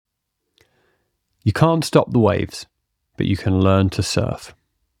You can't stop the waves, but you can learn to surf.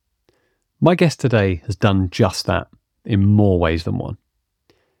 My guest today has done just that in more ways than one.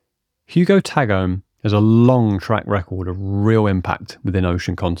 Hugo Tagholm has a long track record of real impact within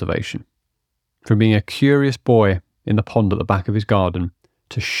ocean conservation. From being a curious boy in the pond at the back of his garden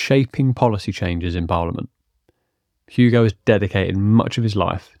to shaping policy changes in Parliament, Hugo has dedicated much of his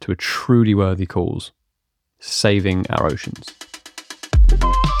life to a truly worthy cause: saving our oceans.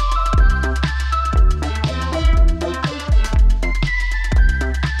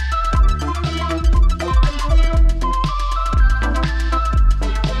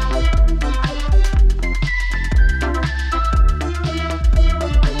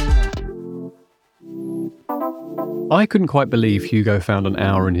 I couldn't quite believe Hugo found an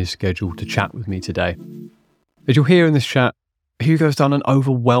hour in his schedule to chat with me today. As you'll hear in this chat, Hugo's done an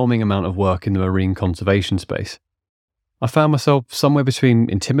overwhelming amount of work in the marine conservation space. I found myself somewhere between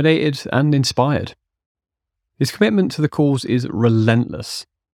intimidated and inspired. His commitment to the cause is relentless.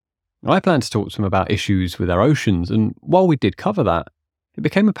 I planned to talk to him about issues with our oceans, and while we did cover that, it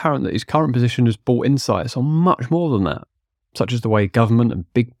became apparent that his current position has brought insights on much more than that, such as the way government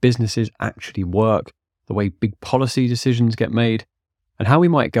and big businesses actually work, the way big policy decisions get made, and how we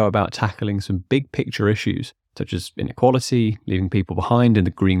might go about tackling some big picture issues, such as inequality, leaving people behind in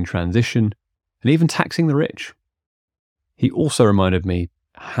the green transition, and even taxing the rich. He also reminded me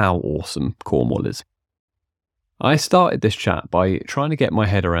how awesome Cornwall is. I started this chat by trying to get my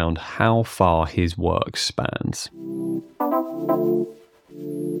head around how far his work spans.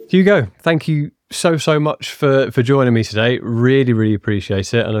 Hugo, thank you so much for joining me today. Really, really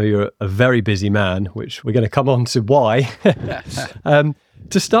appreciate it. I know you're a very busy man, which we're going to come on to why.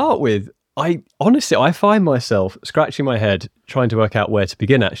 To start with, I find myself scratching my head trying to work out where to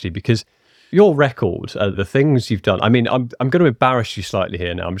begin, actually, because your record, the things you've done, I mean, I'm going to embarrass you slightly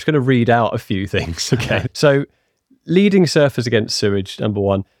here now. I'm just going to read out a few things, okay? So, leading Surfers Against Sewage, number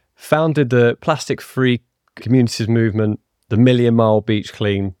one, founded the Plastic-Free Communities Movement, the Million Mile Beach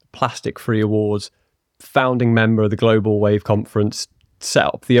Clean, Plastic Free Awards, founding member of the Global Wave Conference, set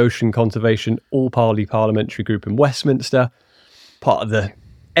up the Ocean Conservation All-Party Parliamentary Group in Westminster, part of the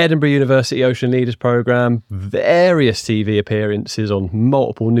Edinburgh University Ocean Leaders Programme, various TV appearances on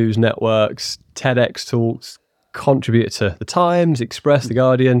multiple news networks, TEDx talks, contributor to The Times, Express, The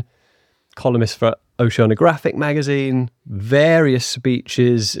Guardian, columnist for Oceanographic magazine, various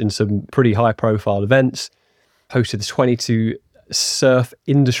speeches in some pretty high-profile events, hosted the 22 Surf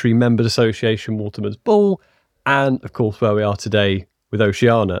Industry Members Association Waterman's Ball, and of course where we are today with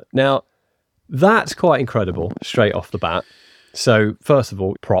Oceana. Now, that's quite incredible straight off the bat. So first of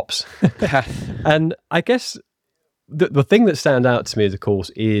all, props. And I guess the thing that stands out to me, of course,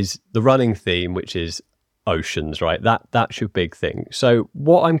 is the running theme, which is oceans, right? That's your big thing. So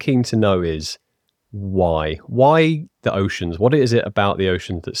what I'm keen to know is why? Why the oceans? What is it about the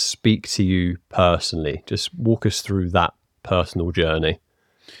oceans that speak to you personally? Just walk us through that personal journey.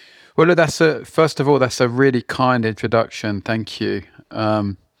 Well, look, first of all, that's a really kind introduction. Thank you.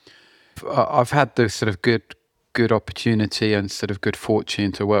 I've had this sort of good opportunity and sort of good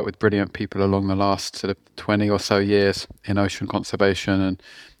fortune to work with brilliant people along the last sort of 20 or so years in ocean conservation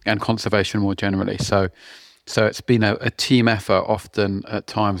and conservation more generally. So it's been a team effort often at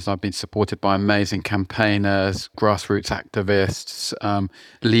times. I've been supported by amazing campaigners, grassroots activists,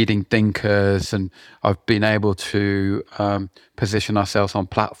 leading thinkers, and I've been able to position ourselves on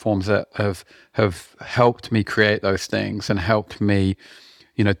platforms that have helped me create those things and helped me,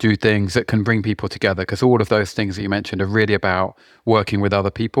 do things that can bring people together. Because all of those things that you mentioned are really about working with other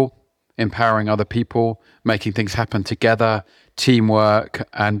people, empowering other people, making things happen together, teamwork,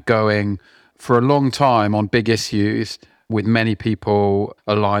 and going for a long time on big issues with many people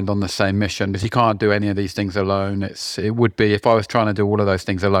aligned on the same mission. Because you can't do any of these things alone. It would be, if I was trying to do all of those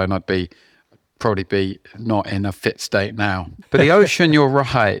things alone, I'd probably be not in a fit state now. But the ocean, you're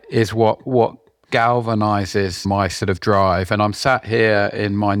right, is what galvanizes my sort of drive. And I'm sat here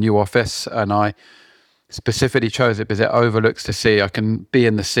in my new office, and I specifically chose it because it overlooks the sea. I can be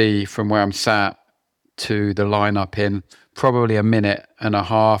in the sea from where I'm sat to the lineup in probably a minute and a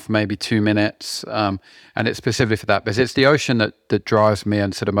half, maybe 2 minutes. And it's specifically for that, because it's the ocean that drives me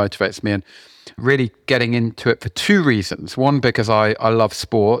and sort of motivates me. And really getting into it for two reasons. One, because I love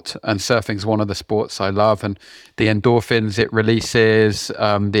sport, and surfing is one of the sports I love, and the endorphins it releases,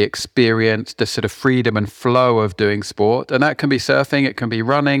 the experience, the sort of freedom and flow of doing sport. And that can be surfing, it can be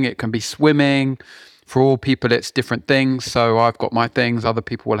running, it can be swimming. For all people, it's different things. So I've got my things, other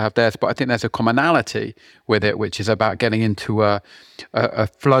people will have theirs. But I think there's a commonality with it, which is about getting into a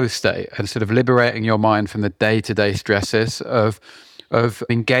flow state and sort of liberating your mind from the day-to-day stresses of of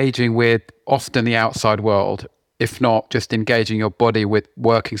engaging with often the outside world, if not just engaging your body with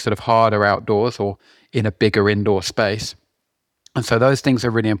working sort of harder outdoors or in a bigger indoor space. And so those things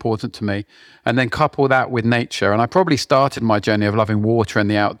are really important to me. And then couple that with nature. And I probably started my journey of loving water and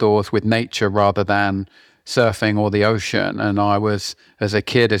the outdoors with nature rather than surfing or the ocean. And I was, as a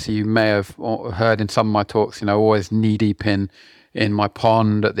kid, as you may have heard in some of my talks, always knee deep in my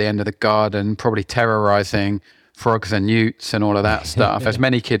pond at the end of the garden, probably terrorizing frogs and newts and all of that stuff, as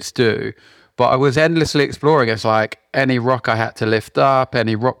many kids do. But I was endlessly exploring. It's like any rock I had to lift up,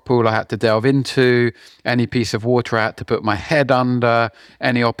 any rock pool I had to delve into, any piece of water I had to put my head under,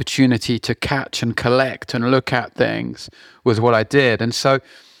 any opportunity to catch and collect and look at things was what I did. And so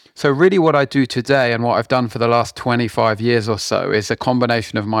really what I do today and what I've done for the last 25 years or so is a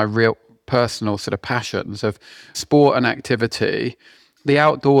combination of my real personal sort of passions of sport and activity, the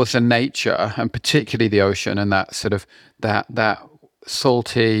outdoors and nature, and particularly the ocean and that sort of that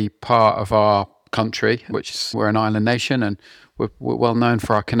salty part of our country, which is, we're an island nation and we're well known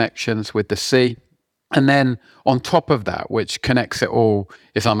for our connections with the sea. And then on top of that, which connects it all,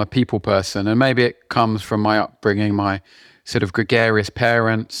 is I'm a people person. And maybe it comes from my upbringing, my sort of gregarious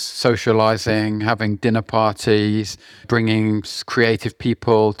parents, socializing, having dinner parties, bringing creative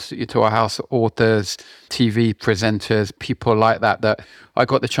people to our house, authors, TV presenters, people like that I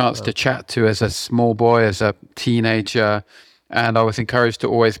got the chance to chat to as a small boy, as a teenager. And I was encouraged to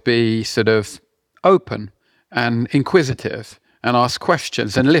always be sort of open and inquisitive and ask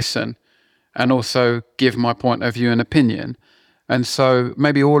questions and listen and also give my point of view and opinion. And so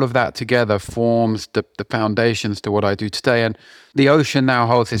maybe all of that together forms the foundations to what I do today. And the ocean now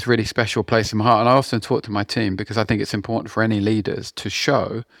holds this really special place in my heart. And I often talk to my team because I think it's important for any leaders to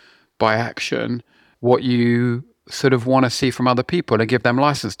show by action what you sort of want to see from other people and give them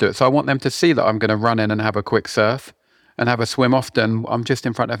license to it. So I want them to see that I'm going to run in and have a quick surf and have a swim. Often I'm just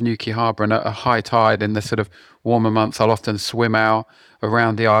in front of Newquay Harbour, and at a high tide in the sort of warmer months, I'll often swim out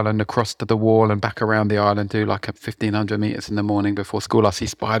around the island, across to the wall and back around the island, do like a 1,500 meters in the morning before school. I see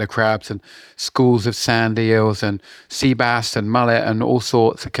spider crabs and schools of sand eels and sea bass and mullet and all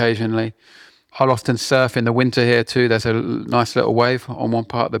sorts occasionally. I'll often surf in the winter here too. There's a nice little wave on one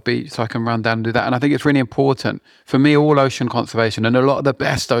part of the beach, so I can run down and do that. And I think it's really important for me, all ocean conservation, and a lot of the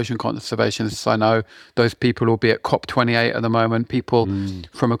best ocean conservationists I know, those people will be at COP28 at the moment, people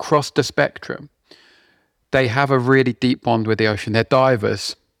from across the spectrum, they have a really deep bond with the ocean. They're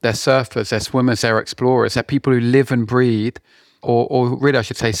divers, they're surfers, they're swimmers, they're explorers. They're people who live and breathe, or really I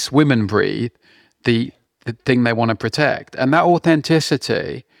should say swim and breathe, the thing they want to protect. And that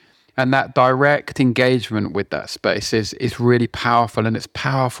authenticity and that direct engagement with that space is really powerful. And it's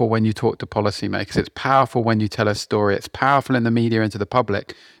powerful when you talk to policymakers. It's powerful when you tell a story. It's powerful in the media and to the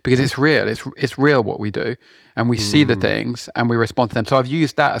public because it's real. It's real what we do. And we see the things and we respond to them. So I've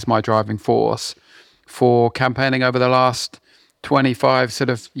used that as my driving force for campaigning over the last 25 sort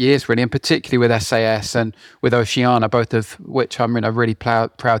of years, really, and particularly with SAS and with Oceana, both of which I'm really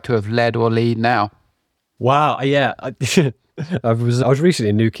proud to have led or lead now. Wow. Yeah. I was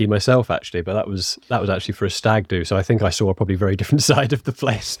recently in Newquay myself, actually, but that was actually for a stag do. So I think I saw a probably very different side of the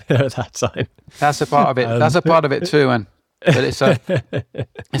place at that time. That's a part of it. That's a part of it too, and but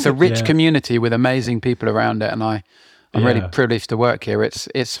it's a rich community with amazing people around it, and I'm really privileged to work here.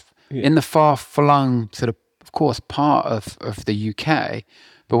 It's in the far flung sort of course, part of the UK.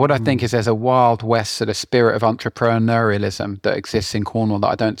 But what I think is there's a Wild West sort of spirit of entrepreneurialism that exists in Cornwall that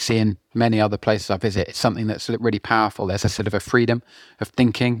I don't see in many other places I visit. It's something that's really powerful. There's a sort of a freedom of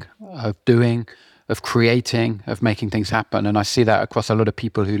thinking, of doing, of creating, of making things happen. And I see that across a lot of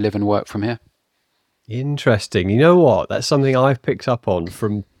people who live and work from here. Interesting. You know what? That's something I've picked up on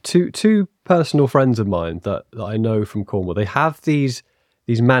from two personal friends of mine that I know from Cornwall. They have these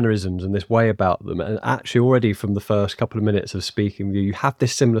mannerisms and this way about them, and actually already from the first couple of minutes of speaking with you, you have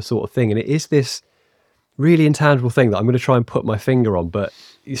this similar sort of thing, and it is this really intangible thing that I'm going to try and put my finger on, but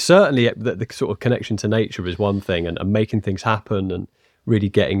certainly the sort of connection to nature is one thing, and making things happen and really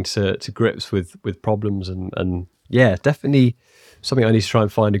getting to grips with problems and yeah, definitely something I need to try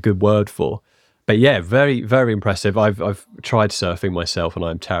and find a good word for. But yeah, very, very impressive. I've tried surfing myself and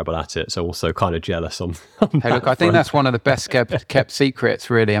I'm terrible at it. So also kind of jealous on hey, look, I think that's one of the best kept secrets,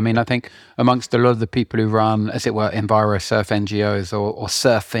 really. I mean, I think amongst a lot of the people who run, as it were, enviro surf NGOs or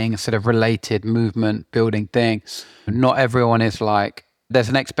surfing, sort of related movement building things, not everyone is like, there's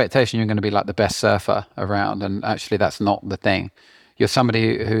an expectation you're going to be like the best surfer around. And actually that's not the thing. You're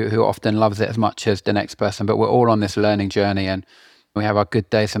somebody who often loves it as much as the next person, but we're all on this learning journey, and we have our good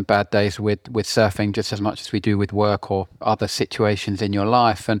days and bad days with surfing just as much as we do with work or other situations in your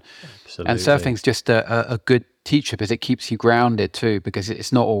life. And surfing's just a good teacher because it keeps you grounded too, because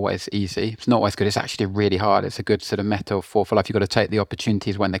it's not always easy. It's not always good. It's actually really hard. It's a good sort of metaphor for life. You've got to take the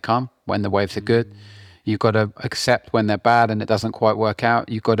opportunities when they come, when the waves are good. You've got to accept when they're bad and it doesn't quite work out.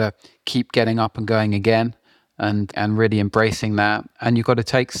 You've got to keep getting up and going again and really embracing that. And you've got to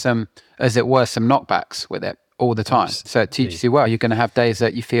take some, as it were, some knockbacks with it all the time. So it teaches you well. You're going to have days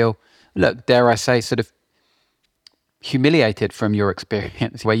that you feel, look, dare I say, sort of humiliated from your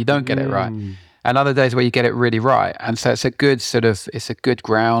experience where you don't get it right. And other days where you get it really right. And so it's a good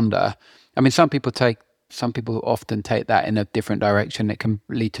grounder. I mean, some people often take that in a different direction. It can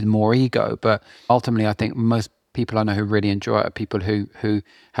lead to more ego. But ultimately, I think most people I know who really enjoy it are people who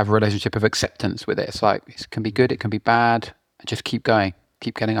have a relationship of acceptance with it. It's like, it can be good, it can be bad. Just keep going.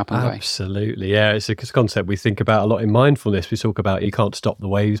 Keep getting up and going. Absolutely, yeah. It's a concept we think about a lot in mindfulness. We talk about you can't stop the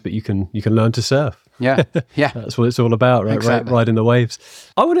waves, but you can learn to surf. Yeah, yeah. That's what it's all about, right? Exactly. Riding the waves.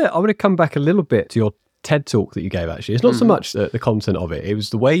 I want to come back a little bit to your TED talk that you gave. Actually, it's not so much the content of it. It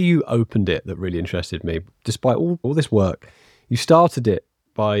was the way you opened it that really interested me. Despite all this work, you started it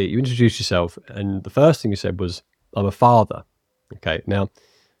by you introduced yourself, and the first thing you said was, "I'm a father." Okay, now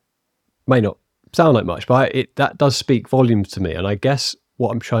may not sound like much, but that does speak volumes to me, and I guess what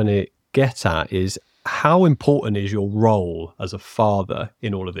I'm trying to get at is how important is your role as a father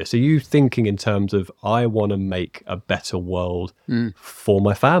in all of this? Are you thinking in terms of, I want to make a better world for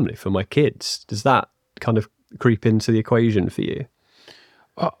my family, for my kids? Does that kind of creep into the equation for you?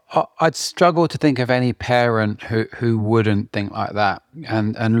 I'd struggle to think of any parent who wouldn't think like that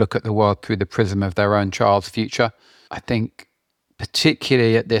and look at the world through the prism of their own child's future. I think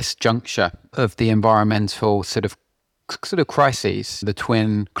particularly at this juncture of the environmental sort of crises, the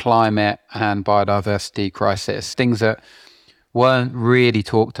twin climate and biodiversity crisis, things that weren't really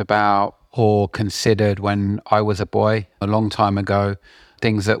talked about or considered when I was a boy a long time ago,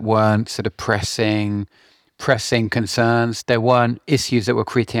 things that weren't sort of pressing concerns. There weren't issues that were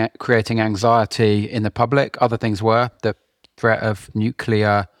creating anxiety in the public. Other things were the threat of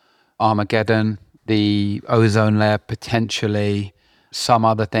nuclear Armageddon, the ozone layer potentially, some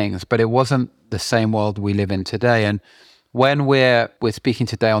other things, but it wasn't the same world we live in today. And when we're speaking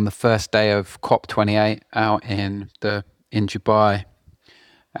today on the first day of COP28 out in Dubai,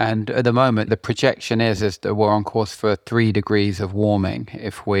 and at the moment the projection is that we're on course for 3 degrees of warming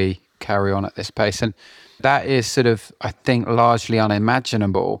if we carry on at this pace. And that is sort of, I think, largely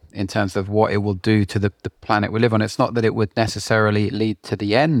unimaginable in terms of what it will do to the planet we live on. It's not that it would necessarily lead to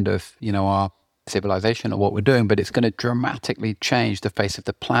the end of, our civilization or what we're doing, but it's going to dramatically change the face of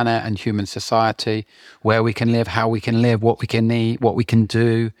the planet and human society, where we can live, how we can live, what we can eat, what we can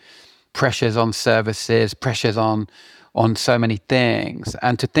do, pressures on services, pressures on so many things.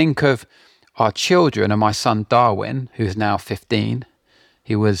 And to think of our children, and my son Darwin, who's now 15,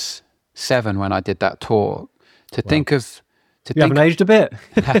 he was 7 when I did that talk, haven't aged a bit.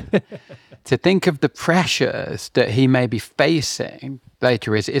 To think of the pressures that he may be facing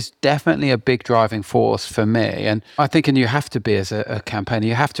later is definitely a big driving force for me. And I think, and you have to be, as a campaigner,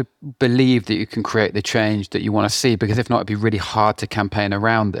 you have to believe that you can create the change that you want to see, because if not, it'd be really hard to campaign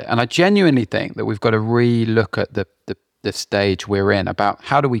around it. And I genuinely think that we've got to re-look at the stage we're in about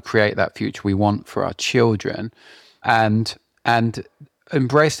how do we create that future we want for our children, and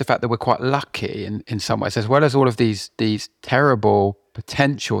embrace the fact that we're quite lucky in some ways, as well as all of these terrible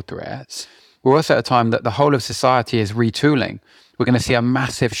potential threats. We're also at a time that the whole of society is retooling. We're going to see a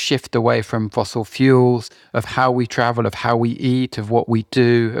massive shift away from fossil fuels, of how we travel, of how we eat, of what we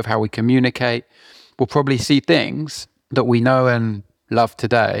do, of how we communicate. We'll probably see things that we know and love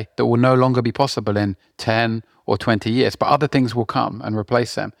today that will no longer be possible in 10 or 20 years, but other things will come and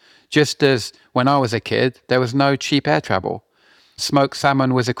replace them. Just as when I was a kid, there was no cheap air travel. Smoked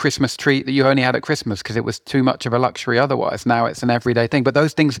salmon was a Christmas treat that you only had at Christmas because it was too much of a luxury otherwise. Now it's an everyday thing. But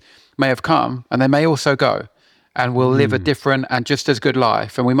those things may have come and they may also go, and we'll live a different and just as good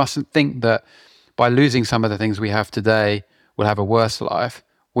life. And we mustn't think that by losing some of the things we have today, we'll have a worse life.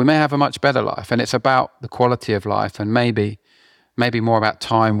 We may have a much better life. And it's about the quality of life, and maybe more about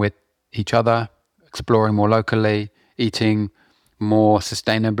time with each other, exploring more locally, eating more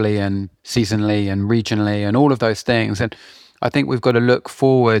sustainably and seasonally and regionally and all of those things. And I think we've got to look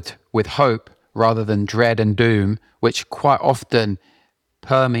forward with hope rather than dread and doom, which quite often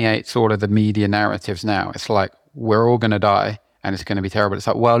permeates all of the media narratives now. It's like, we're all going to die and it's going to be terrible. It's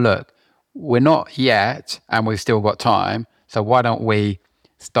like, well, look, we're not yet and we've still got time. So why don't we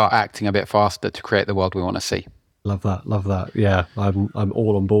start acting a bit faster to create the world we want to see? Love that. Yeah, I'm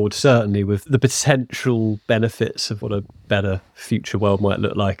all on board, certainly with the potential benefits of what a better future world might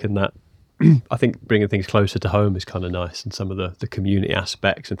look like, and that I think bringing things closer to home is kind of nice, and some of the community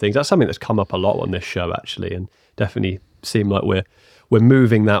aspects and things. That's something that's come up a lot on this show, actually, and definitely seem like we're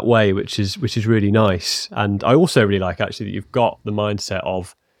moving that way, which is really nice. And I also really like, actually, that you've got the mindset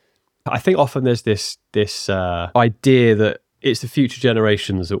of, I think often there's this idea that it's the future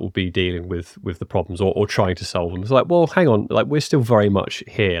generations that will be dealing with the problems or trying to solve them. It's like, well, hang on, like, we're still very much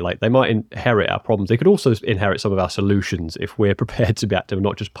here. Like, they might inherit our problems. They could also inherit some of our solutions if we're prepared to be active,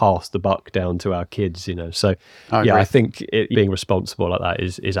 not just pass the buck down to our kids, you know. So, I think being responsible like that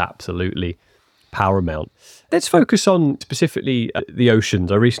is absolutely paramount. Let's focus on specifically the oceans.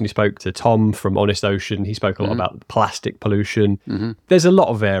 I recently spoke to Tom from Honest Ocean. He spoke a lot about plastic pollution. There's a lot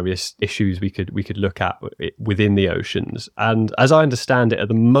of various issues we could look at within the oceans. And as I understand it, at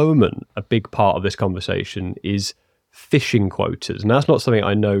the moment, a big part of this conversation is fishing quotas. And that's not something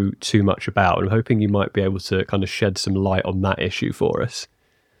I know too much about. I'm hoping you might be able to kind of shed some light on that issue for us.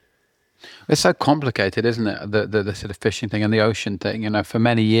 It's so complicated, isn't it? The sort of fishing thing and the ocean thing. You know, for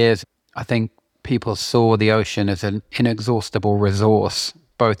many years, I think people saw the ocean as an inexhaustible resource,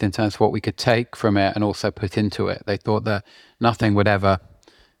 both in terms of what we could take from it and also put into it. They thought that nothing would ever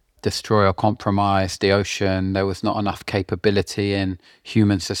destroy or compromise the ocean. There was not enough capability in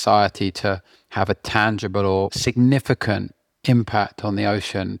human society to have a tangible or significant impact on the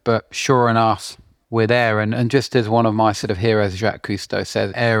ocean. But sure enough, we're there. And just as one of my sort of heroes, Jacques Cousteau,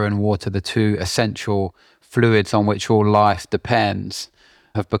 says, air and water, the two essential fluids on which all life depends,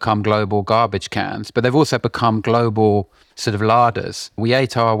 have become global garbage cans, but they've also become global sort of larders. We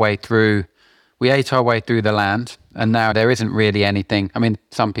ate our way through the land, and now there isn't really anything. I mean,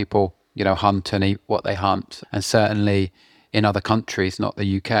 some people, you know, hunt and eat what they hunt, and certainly in other countries, not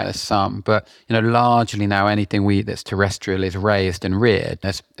the UK, there's some, but, you know, largely now anything we eat that's terrestrial is raised and reared.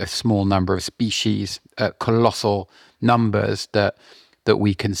 There's a small number of species, colossal numbers that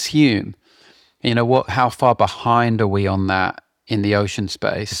we consume. You know, how far behind are we on that in the ocean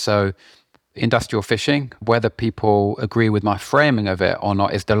space? So industrial fishing, whether people agree with my framing of it or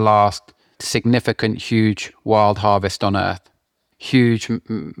not, is the last significant, huge wild harvest on Earth. Huge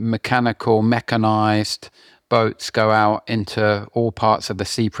mechanical, mechanized boats go out into all parts of the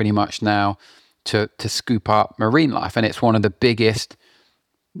sea pretty much now to scoop up marine life. And it's one of the biggest,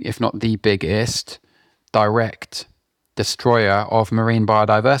 if not the biggest, direct destroyer of marine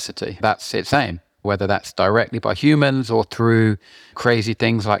biodiversity. That's its aim. Whether that's directly by humans or through crazy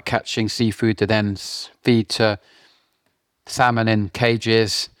things like catching seafood to then feed to salmon in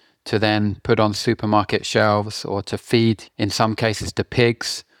cages, to then put on supermarket shelves, or to feed, in some cases, to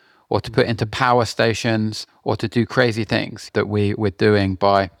pigs, or to put into power stations, or to do crazy things that we're doing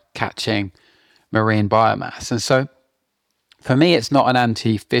by catching marine biomass. And so for me, it's not an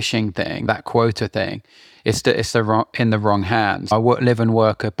anti-fishing thing, that quota thing. It's in the wrong hands. I live and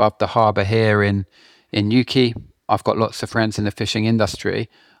work above the harbour here in Newquay. I've got lots of friends in the fishing industry.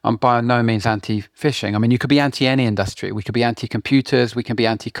 I'm by no means anti-fishing. I mean, you could be anti any industry. We could be anti-computers, we can be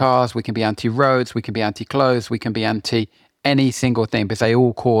anti-cars, we can be anti-roads, we can be anti-clothes, we can be anti any single thing, because they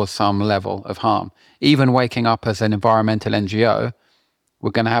all cause some level of harm. Even waking up as an environmental NGO,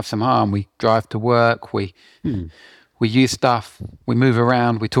 we're going to have some harm. We drive to work, we use stuff, we move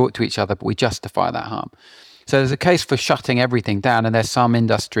around, we talk to each other, but we justify that harm. So there's a case for shutting everything down, and there's some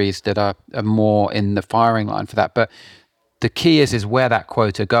industries that are more in the firing line for that. But the key is where that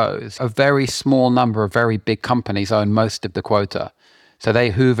quota goes. A very small number of very big companies own most of the quota. So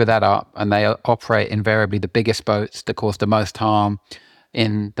they hoover that up, and they operate invariably the biggest boats that cause the most harm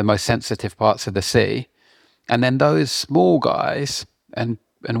in the most sensitive parts of the sea. And then those small guys and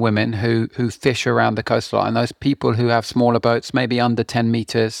women who fish around the coastline, those people who have smaller boats, maybe under 10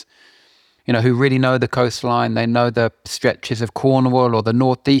 meters, you know, who really know the coastline, they know the stretches of Cornwall or the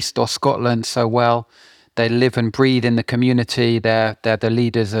northeast or Scotland so well. They live and breathe in the community. They're the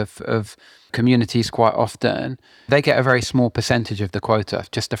leaders of communities quite often. They get a very small percentage of the quota,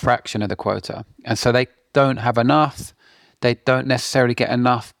 just a fraction of the quota. And so they don't have enough. They don't necessarily get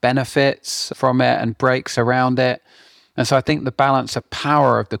enough benefits from it and breaks around it. And so I think the balance of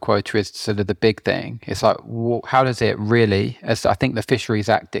power of the quota is sort of the big thing. It's like, how does it really, as I think the Fisheries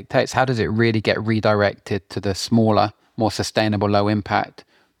Act dictates, how does it really get redirected to the smaller, more sustainable, low impact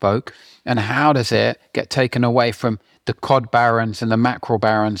folk? And how does it get taken away from the cod barons and the mackerel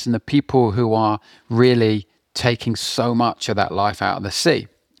barons and the people who are really taking so much of that life out of the sea?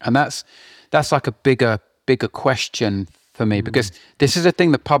 And that's like a bigger question for me, because this is a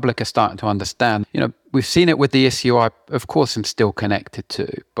thing the public are starting to understand. You know, we've seen it with the issue I, of course, am still connected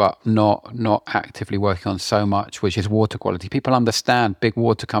to, but not actively working on so much, which is water quality. People understand big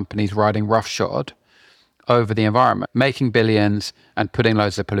water companies riding roughshod over the environment, making billions and putting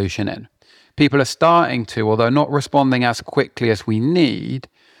loads of pollution in. people are starting to, although not responding as quickly as we need,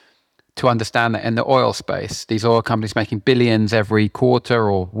 to understand that in the oil space, these oil companies making billions every quarter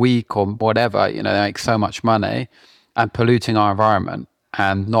or week or whatever, they make so much money and polluting our environment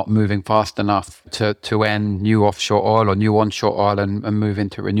and not moving fast enough to end new offshore oil or new onshore oil and move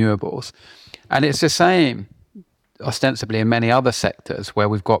into renewables. And it's the same ostensibly in many other sectors where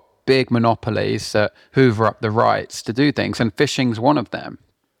we've got big monopolies that hoover up the rights to do things, and fishing's one of them.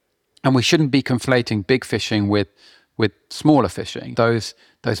 And we shouldn't be conflating big fishing with smaller fishing. Those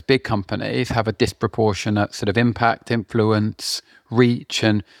big companies have a disproportionate sort of impact, influence, reach,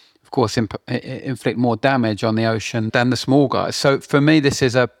 and of course inflict more damage on the ocean than the small guys. So for me, this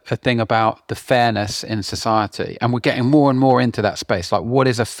is a thing about the fairness in society. And we're getting more and more into that space. Like, what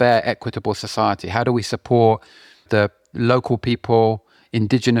is a fair, equitable society? How do we support the local people,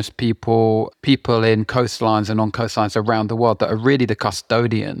 indigenous people, people in coastlines and on coastlines around the world that are really the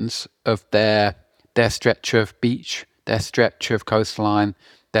custodians of their stretch of beach, their stretch of coastline,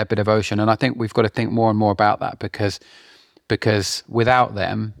 their bit of ocean. And I think we've got to think more and more about that because without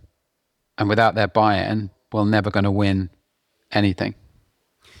them and without their buy-in, we're never going to win anything.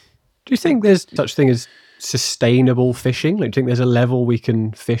 Do you think there's such thing as sustainable fishing? Like, do you think there's a level we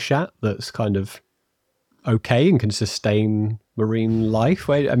can fish at that's kind of okay and can sustain marine life?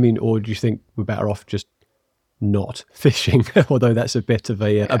 I mean, or do you think we're better off just not fishing? Although that's a bit of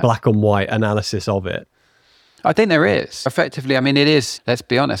a black and white analysis of it. I think there is. Effectively, I mean, it is, let's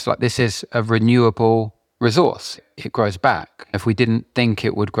be honest, like, this is a renewable resource. It grows back. If we didn't think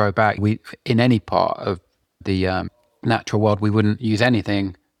it would grow back, in any part of the natural world, we wouldn't use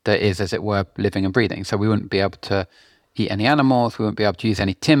anything that is, as it were, living and breathing. So we wouldn't be able to eat any animals, we wouldn't be able to use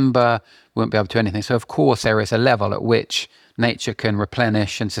any timber, we wouldn't be able to do anything. So of course there is a level at which nature can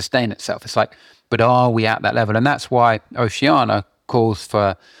replenish and sustain itself. It's like, but are we at that level? And that's why Oceana calls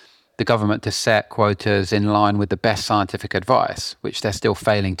for the government to set quotas in line with the best scientific advice, which they're still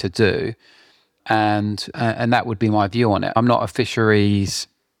failing to do. And that would be my view on it. I'm not a fisheries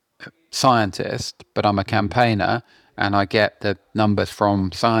scientist, but I'm a campaigner, and I get the numbers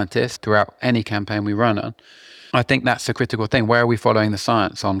from scientists throughout any campaign we run on. I think that's the critical thing. Where are we following the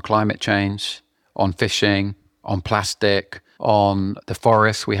science on climate change, on fishing, on plastic, on the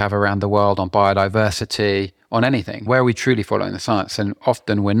forests we have around the world, on biodiversity, on anything? Where are we truly following the science? And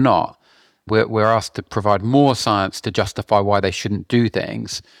often we're not. We're asked to provide more science to justify why they shouldn't do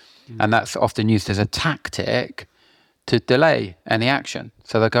things. And that's often used as a tactic to delay any action.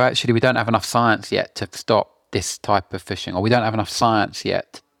 So they'll go, actually, we don't have enough science yet to stop this type of fishing, or we don't have enough science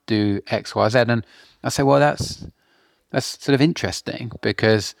yet to do X, Y, Z. And I say, well, that's sort of interesting,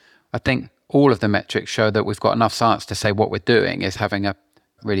 because I think all of the metrics show that we've got enough science to say what we're doing is having a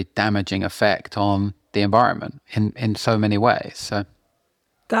really damaging effect on the environment in so many ways. So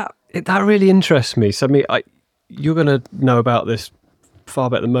that really interests me. So I mean, you're going to know about this far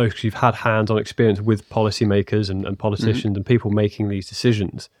better than most because you've had hands-on experience with policymakers and politicians and people making these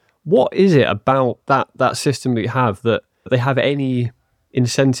decisions. What is it about that system that you have that they have any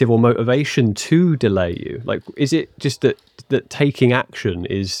incentive or motivation to delay you? Like, is it just that taking action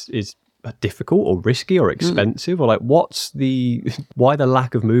is difficult or risky or expensive, or like why the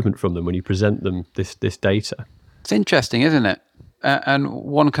lack of movement from them when you present them this data? It's interesting, isn't it? And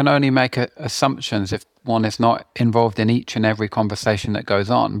one can only make assumptions if one is not involved in each and every conversation that goes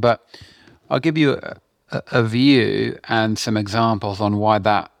on. But I'll give you a view and some examples on why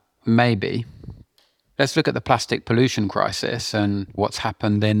that may be. Let's look at the plastic pollution crisis and what's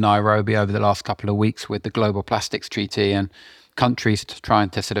happened in Nairobi over the last couple of weeks with the Global Plastics Treaty and countries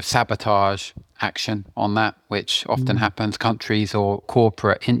trying to sort of sabotage action on that, which often happens. Countries or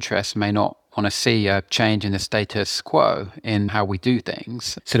corporate interests may not want to see a change in the status quo in how we do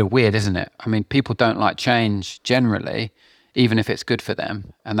things. Sort of weird, isn't it? I mean, people don't like change generally, even if it's good for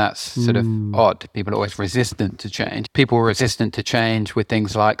them. And that's sort of odd. People are always resistant to change. People were resistant to change with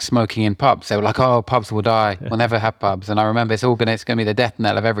things like smoking in pubs. They were like, oh, pubs will die. We'll never have pubs. And I remember it's going to be the death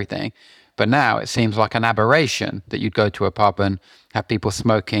knell of everything. But now it seems like an aberration that you'd go to a pub and have people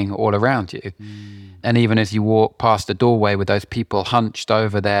smoking all around you. And even as you walk past the doorway with those people hunched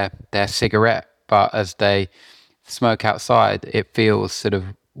over their cigarette, but as they smoke outside, it feels sort of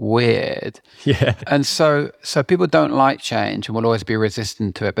weird. Yeah. And so people don't like change and will always be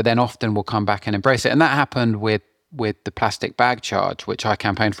resistant to it, but then often will come back and embrace it. And that happened with the plastic bag charge, which I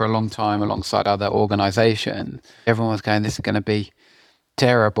campaigned for a long time alongside other organizations. Everyone was going, this is going to be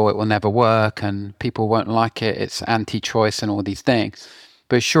terrible, it will never work, and people won't like it, it's anti-choice and all these things.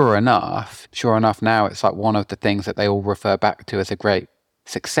 But sure enough now it's like one of the things that they all refer back to as a great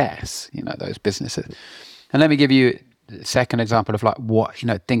success, those businesses. And let me give you second example of like what,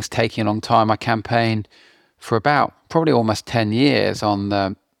 things taking a long time. I campaigned for about probably almost 10 years on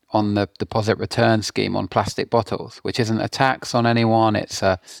the deposit return scheme on plastic bottles, which isn't a tax on anyone. It's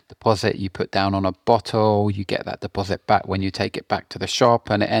a deposit you put down on a bottle. You get that deposit back when you take it back to the shop,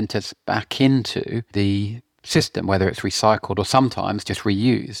 and it enters back into the system, whether it's recycled or sometimes just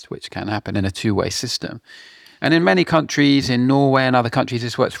reused, which can happen in a two-way system. And in many countries, in Norway and other countries,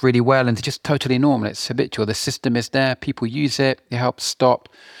 this works really well, and it's just totally normal. It's habitual. The system is there. People use it. It helps stop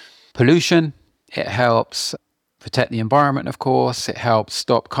pollution. It helps protect the environment, of course. It helps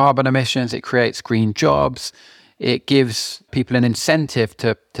stop carbon emissions. It creates green jobs. It gives people an incentive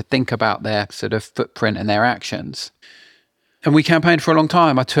to think about their sort of footprint and their actions. And we campaigned for a long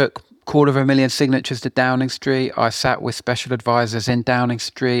time. I took 250,000 signatures to Downing Street. I sat with special advisors in Downing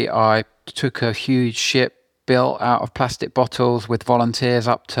Street. I took a huge ship built out of plastic bottles with volunteers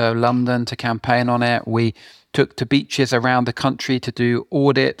up to London to campaign on it. We took to beaches around the country to do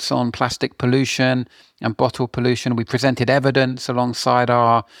audits on plastic pollution and bottle pollution. We presented evidence alongside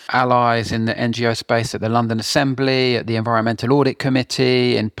our allies in the NGO space at the London Assembly, at the Environmental Audit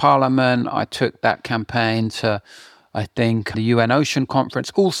Committee, in Parliament. I took that campaign to, I think, the UN Ocean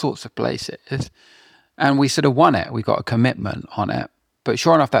Conference, all sorts of places. And we sort of won it. We got a commitment on it. But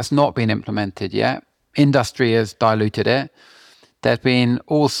sure enough, that's not been implemented yet. Industry has diluted it. There's been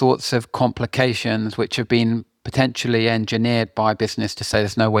all sorts of complications which have been potentially engineered by business to say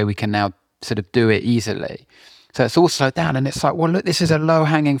there's no way we can now sort of do it easily. So it's all slowed down, and it's like, well, look, this is a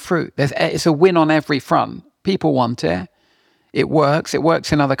low-hanging fruit. It's a win on every front. People want it. It works. It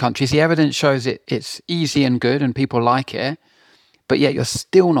works in other countries. The evidence shows it's easy and good, and people like it. But yet you're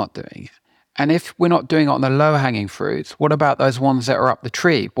still not doing it. And if we're not doing it on the low-hanging fruits, what about those ones that are up the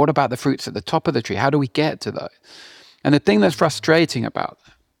tree? What about the fruits at the top of the tree? How do we get to those? And the thing that's frustrating about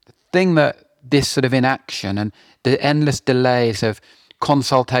that, the thing that this sort of inaction and the endless delays of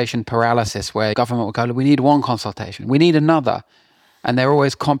consultation paralysis, where government will go, we need one consultation, we need another, and they're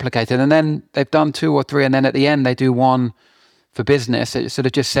always complicated. And then they've done 2 or 3, and then at the end they do one for business. It sort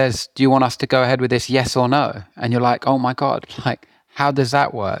of just says, do you want us to go ahead with this, yes or no? And you're like, oh my God, like, how does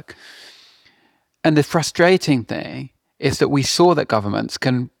that work? And the frustrating thing is that we saw that governments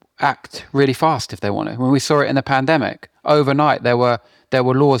can act really fast if they want to. When we saw it in the pandemic, overnight there were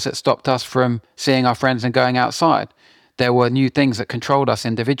laws that stopped us from seeing our friends and going outside. There were new things that controlled us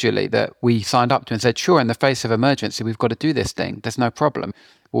individually that we signed up to and said, sure, in the face of emergency, we've got to do this thing. There's no problem.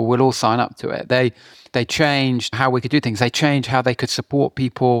 Well, we'll all sign up to it. They changed how we could do things. They changed how they could support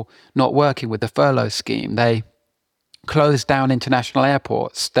people not working with the furlough scheme. They closed down international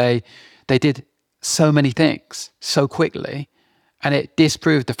airports. They did so many things so quickly, and it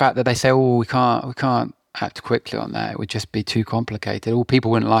disproved the fact that they say, oh, we can't act quickly on that. It would just be too complicated. All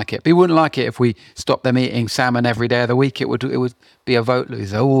people wouldn't like it. People wouldn't like it if we stopped them eating salmon every day of the week. It would be a vote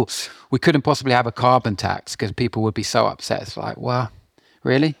loser. Oh, we couldn't possibly have a carbon tax because people would be so upset. It's like, well,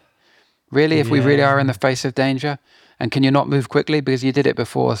 really? If we really are in the face of danger? And can you not move quickly because you did it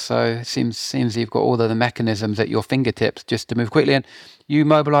before? So it seems you've got all of the mechanisms at your fingertips just to move quickly. And you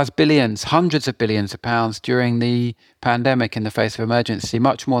mobilise billions, hundreds of billions of pounds during the pandemic in the face of emergency,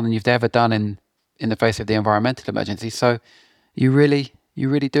 much more than you've ever done in the face of the environmental emergency. So you really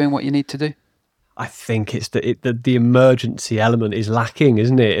doing what you need to do? I think it's the emergency element is lacking,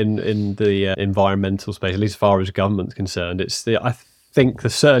 isn't it, in the environmental space, at least as far as government's concerned. I think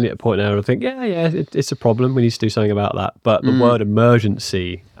there's certainly at a point now I think, it's a problem. We need to do something about that. But the word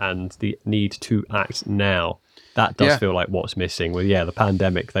emergency and the need to act now, that does feel like what's missing. With the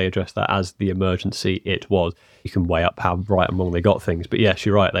pandemic, they addressed that as the emergency it was. You can weigh up how right and wrong they got things. But yes,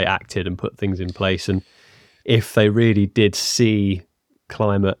 you're right. They acted and put things in place. And if they really did see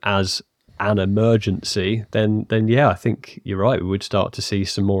climate as an emergency, then I think you're right. We would start to see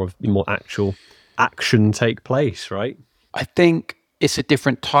some more actual action take place, right? I think it's a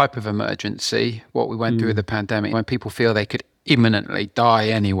different type of emergency, what we went through with the pandemic. When people feel they could imminently die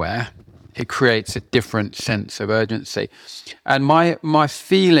anywhere, it creates a different sense of urgency. And my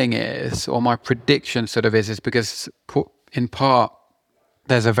feeling is, or my prediction sort of is because in part,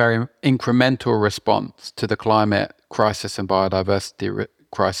 there's a very incremental response to the climate crisis and biodiversity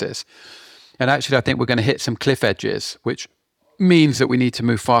crisis. And actually, I think we're going to hit some cliff edges, which means that we need to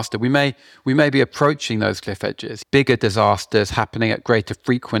move faster. We may be approaching those cliff edges. Bigger disasters happening at greater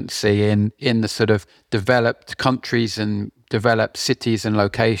frequency in the sort of developed countries and developed cities and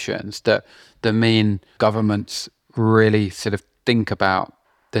locations that mean governments really sort of think about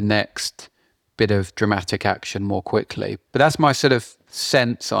the next bit of dramatic action more quickly. But that's my sort of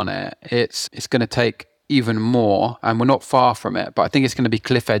sense on it. It's going to take even more, and we're not far from it, but I think it's going to be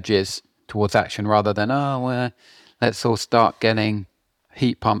cliff edges towards action rather than, let's all start getting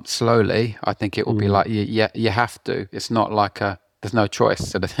heat pumped slowly. I think it will be like, you have to. It's not like there's no choice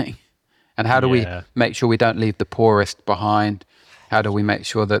sort of thing. And how do we make sure we don't leave the poorest behind? How do we make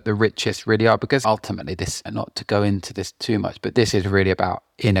sure that the richest really are? Because ultimately, this, not to go into this too much, but this is really about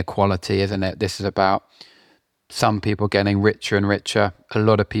inequality, isn't it? This is about some people getting richer and richer, a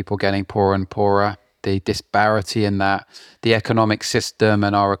lot of people getting poorer and poorer, the disparity in that, the economic system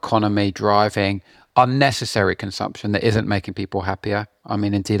and our economy driving unnecessary consumption that isn't making people happier. I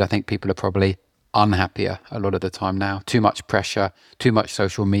mean, indeed, I think people are probably unhappier a lot of the time now. Too much pressure, too much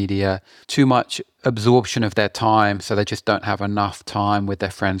social media, too much absorption of their time, so they just don't have enough time with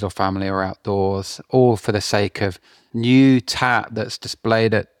their friends or family or outdoors, all for the sake of new tat that's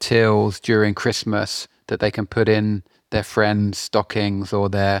displayed at tills during Christmas that they can put in their friends' stockings or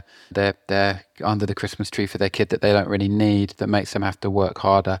their under the Christmas tree for their kid that they don't really need, that makes them have to work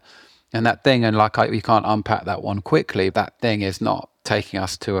harder. And that thing, and we can't unpack that one quickly, that thing is not taking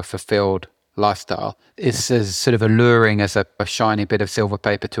us to a fulfilled lifestyle. It's as sort of alluring as a shiny bit of silver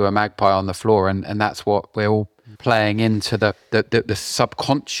paper to a magpie on the floor. And that's what we're all playing into the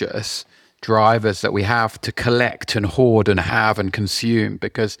subconscious drivers that we have to collect and hoard and have and consume,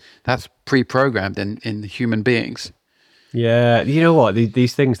 because that's pre-programmed in human beings. Yeah, you know what?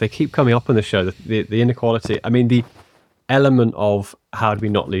 These things, they keep coming up on the show. The inequality. I mean, the element of how do we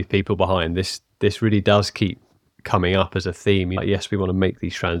not leave people behind? This really does keep coming up as a theme. Like, yes, we want to make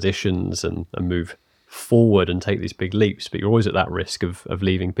these transitions and move forward and take these big leaps, but you're always at that risk of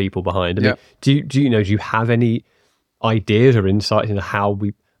leaving people behind. I mean, do you have any ideas or insights into how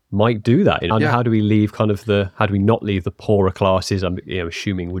we might do that? And how do we leave how do we not leave the poorer classes? I'm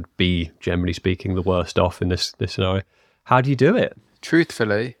assuming would be, generally speaking, the worst off in this scenario. How do you do it?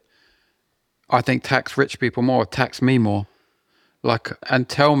 Truthfully, I think tax rich people more, tax me more. And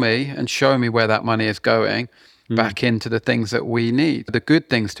tell me and show me where that money is going back into the things that we need, the good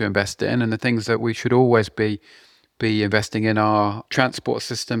things to invest in, and the things that we should always be investing in: our transport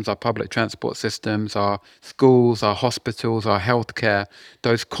systems, our public transport systems, our schools, our hospitals, our healthcare,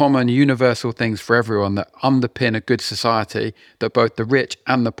 those common universal things for everyone that underpin a good society that both the rich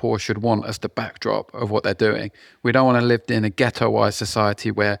and the poor should want as the backdrop of what they're doing. We don't want to live in a ghettoized society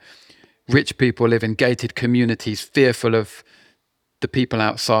where rich people live in gated communities, fearful of the people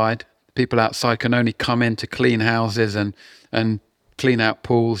outside. People outside can only come in to clean houses and clean out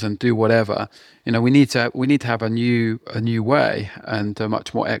pools and do whatever. We need to have a new way, and a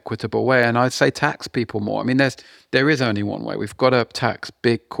much more equitable way. And I'd say tax people more. I mean, there is only one way. We've got to tax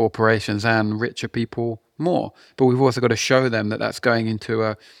big corporations and richer people more, but we've also got to show them that that's going into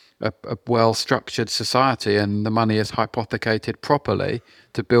a well-structured society, and the money is hypothecated properly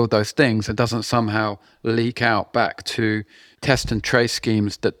to build those things. It doesn't somehow leak out back to test and trace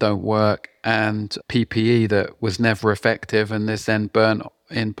schemes that don't work, and PPE that was never effective and is then burnt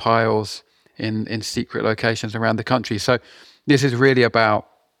in piles in secret locations around the country. So this is really about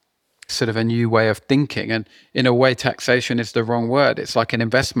sort of a new way of thinking. And in a way, taxation is the wrong word. It's like an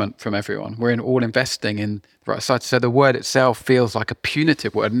investment from everyone. We're all investing in the right side. So the word itself feels like a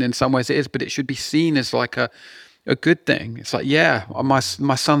punitive word, and in some ways it is, but it should be seen as like a good thing. It's like, yeah, my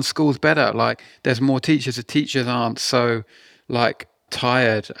son's school's better. Like, there's more teachers. The teachers aren't so like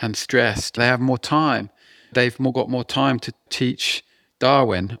tired and stressed. They have more time. They've got more time to teach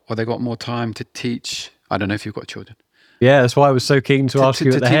Darwin, or they got more time to teach, I don't know if you've got children. Yeah, that's why I was so keen to ask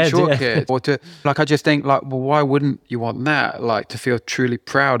you at the head. Kids, or I just think, well, why wouldn't you want that? Like, to feel truly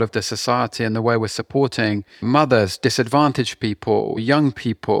proud of the society and the way we're supporting mothers, disadvantaged people, young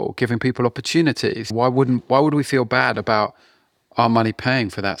people, giving people opportunities. Why would we feel bad about our money paying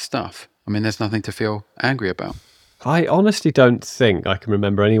for that stuff? I mean, there's nothing to feel angry about. I honestly don't think I can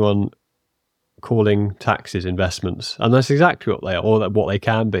remember anyone calling taxes investments, and that's exactly what they are, or what they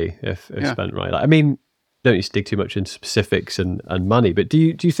can be if spent right. I mean, don't need to dig too much into specifics and money, but do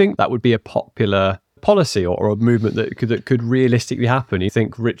you think that would be a popular policy or a movement that could realistically happen? You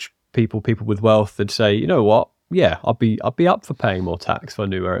think rich people with wealth would say, you know what, yeah, I'd be up for paying more tax if I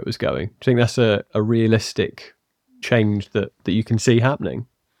knew where it was going? Do you think that's a realistic change that you can see happening?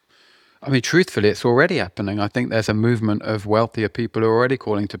 I mean, truthfully, it's already happening. I think there's a movement of wealthier people who are already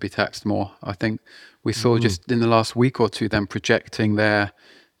calling to be taxed more. I think we saw just in the last week or two them projecting their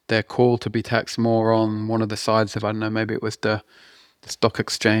call to be taxed more on one of the sides of, I don't know, maybe it was the stock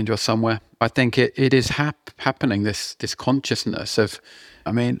exchange or somewhere. I think it is happening, this consciousness of,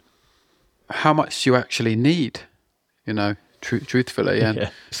 I mean, how much do you actually need, truthfully? And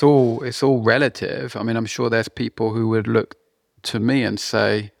it's all relative. I mean, I'm sure there's people who would look to me and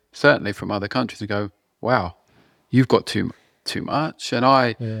say, certainly from other countries, and go, wow, you've got too too much, and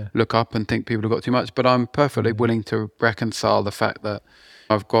I look up and think people have got too much, but I'm perfectly willing to reconcile the fact that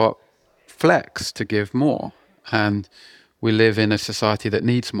I've got flex to give more, and we live in a society that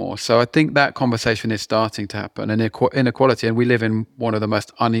needs more. So I think that conversation is starting to happen, and inequality, and we live in one of the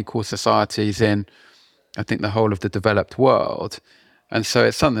most unequal societies in, I think, the whole of the developed world. And so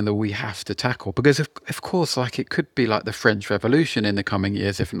it's something that we have to tackle, because of course, like, it could be like the French Revolution in the coming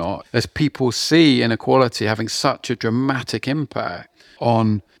years, if not, as people see inequality having such a dramatic impact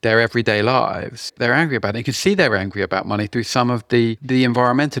on their everyday lives. They're angry about it. You can see they're angry about money through some of the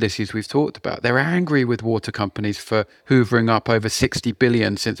environmental issues we've talked about. They're angry with water companies for hoovering up over 60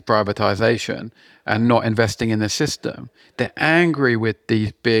 billion since privatization and not investing in the system. They're angry with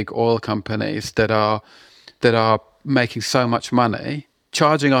these big oil companies that are making so much money,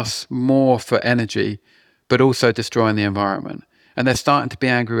 charging us more for energy, but also destroying the environment. And they're starting to be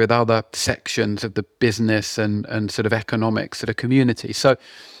angry with other sections of the business and sort of economics of the community. So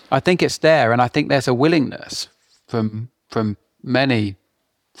I think it's there, and I think there's a willingness from many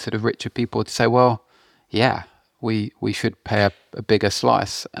sort of richer people to say, well, yeah, we should pay a bigger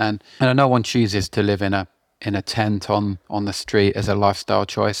slice. And no one chooses to live in a tent on the street as a lifestyle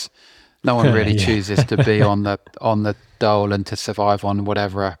choice. No one really chooses to be on the dole and to survive on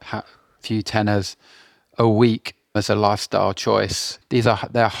whatever a few tenors a week as a lifestyle choice.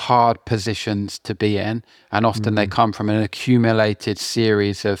 They're hard positions to be in, and often they come from an accumulated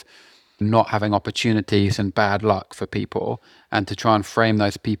series of not having opportunities and bad luck for people, and to try and frame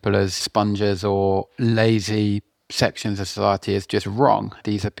those people as sponges or lazy sections of society is just wrong.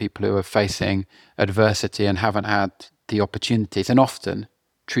 These are people who are facing adversity and haven't had the opportunities, and often,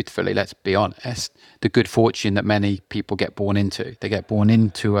 truthfully, let's be honest, the good fortune that many people get born into. They get born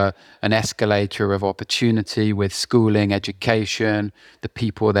into an escalator of opportunity with schooling, education, the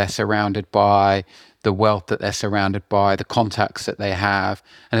people they're surrounded by, the wealth that they're surrounded by, the contacts that they have.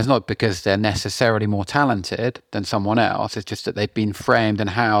 And it's not because they're necessarily more talented than someone else. It's just that they've been framed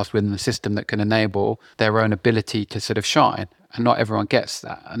and housed within a system that can enable their own ability to sort of shine. And not everyone gets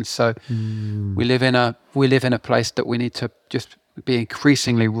that. And so we live in a place that we need to just be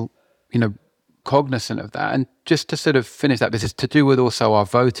increasingly, cognizant of that. And just to sort of finish that, this is to do with also our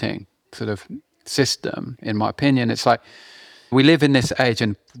voting sort of system, in my opinion. It's like we live in this age,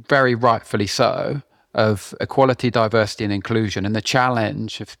 and very rightfully so, of equality, diversity and inclusion, and the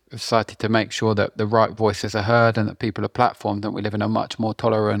challenge of society to make sure that the right voices are heard and that people are platformed, that we live in a much more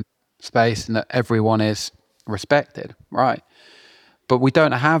tolerant space and that everyone is respected, right? But we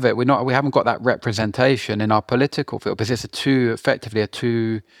don't have it. We haven't got that representation in our political field, because it's effectively a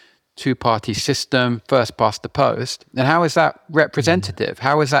two-party system, first past the post. And how is that representative?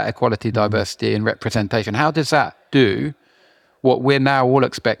 How is that equality, diversity, and representation? How does that do what we're now all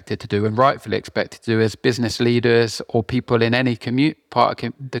expected to do, and rightfully expected to do, as business leaders or people in any part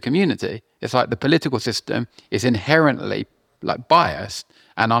of the community? It's like the political system is inherently like biased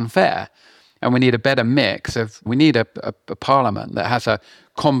and unfair. And we need a better mix we need a parliament that has a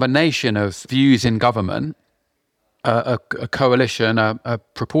combination of views in government, a coalition, a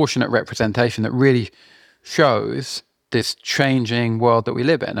proportionate representation that really shows this changing world that we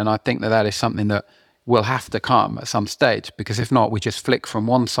live in. And I think that is something that will have to come at some stage, because if not, we just flick from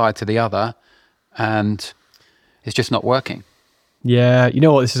one side to the other, and it's just not working. Yeah, you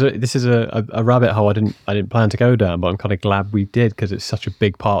know what? This is a rabbit hole I didn't plan to go down, but I'm kind of glad we did, because it's such a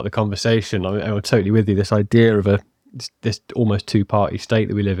big part of the conversation. I'm totally with you. This idea of this almost two-party state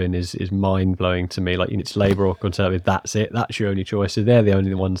that we live in is mind-blowing to me. Like, it's Labour or Conservative. That's it. That's your only choices. They're the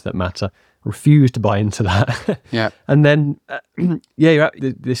only ones that matter. Refuse to buy into that. Yeah. And then you're at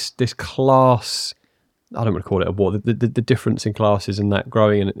this class. I don't want to call it a war. The difference in classes and that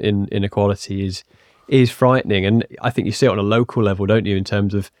growing in inequality is frightening. And I think you see it on a local level, don't you, in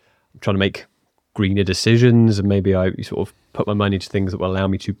terms of trying to make greener decisions, and maybe I sort of put my money to things that will allow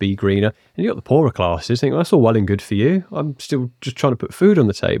me to be greener. And you've got the poorer classes think, well, that's all well and good for you. I'm still just trying to put food on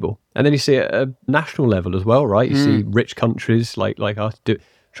the table. And then you see it at a national level as well, right? You see rich countries like us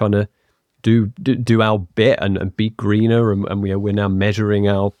trying to do our bit and be greener, and we're now measuring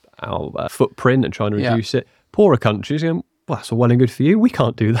our footprint and trying to reduce it. Poorer countries going, well, that's all well and good for you. We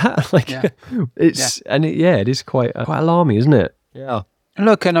can't do that. It is quite alarming, isn't it? Yeah.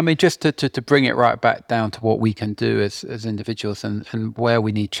 Look, and I mean, just to bring it right back down to what we can do as individuals and where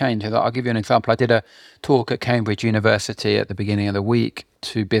we need change. I'll give you an example. I did a talk at Cambridge University at the beginning of the week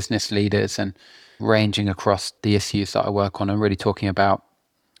to business leaders, and ranging across the issues that I work on, and really talking about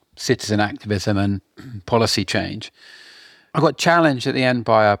citizen activism and policy change. I got challenged at the end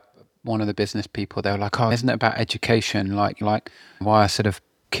by one of the business people. They were like, "Oh, isn't it about education? Like why are sort of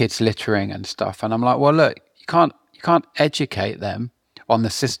kids littering and stuff?" And I'm like, "Well, look, you can't You can't educate them on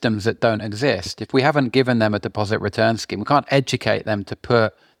the systems that don't exist. If we haven't given them a deposit return scheme, we can't educate them to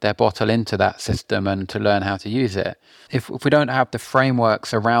put their bottle into that system and to learn how to use it. If we don't have the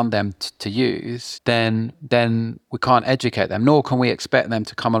frameworks around them to use, then we can't educate them, nor can we expect them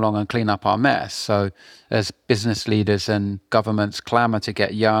to come along and clean up our mess. So as business leaders and governments clamor to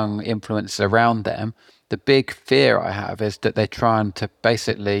get young influencers around them, the big fear I have is that they're trying to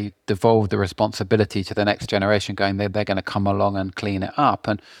basically devolve the responsibility to the next generation, going, they're going to come along and clean it up.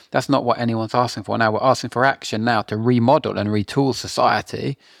 And that's not what anyone's asking for now. We're asking for action now to remodel and retool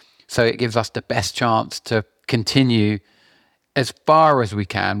society so it gives us the best chance to continue as far as we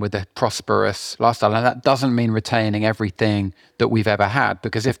can with a prosperous lifestyle. And that doesn't mean retaining everything that we've ever had,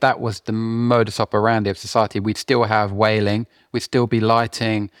 because if that was the modus operandi of society, we'd still have whaling, we'd still be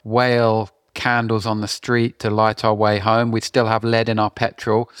lighting whale candles on the street to light our way home, we'd still have lead in our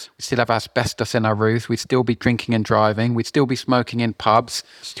petrol, we'd still have asbestos in our roofs, we'd still be drinking and driving, we'd still be smoking in pubs,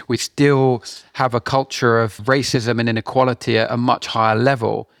 we'd still have a culture of racism and inequality at a much higher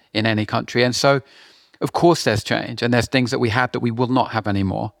level in any country. And so of course there's change, and there's things that we had that we will not have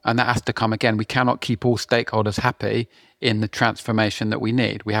anymore, and that has to come again. We cannot keep all stakeholders happy in the transformation that we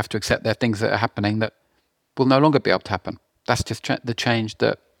need. We have to accept there are things that are happening that will no longer be able to happen. That's just the change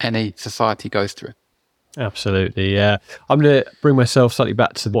that any society goes through. Absolutely, yeah. I'm going to bring myself slightly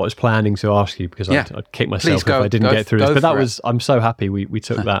back to what I was planning to ask you, because I'd kick myself if I didn't get through this. But that was, I'm so happy we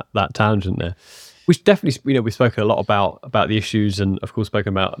took that tangent there. We've definitely, we've spoken a lot about the issues, and of course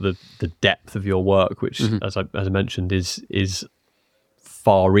spoken about the depth of your work, which, as I mentioned, is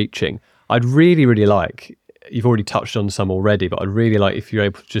far-reaching. I'd really like, you've already touched on some already, but I'd really like if you're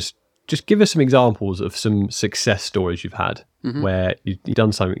able to just give us some examples of some success stories you've had where you've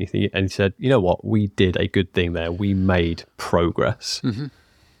done something and you said, you know what, we did a good thing there. We made progress.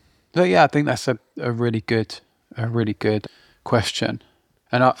 So yeah, I think that's a really good question.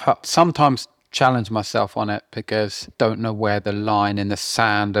 And I sometimes challenge myself on it because I don't know where the line in the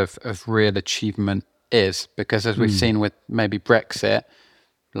sand of real achievement is. Because as we've seen with maybe Brexit,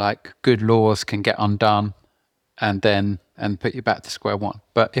 like good laws can get undone and put you back to square one.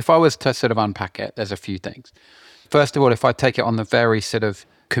 But if I was to sort of unpack it, there's a few things. First of all, if I take it on the very sort of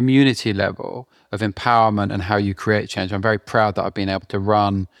community level of empowerment and how you create change, I'm very proud that I've been able to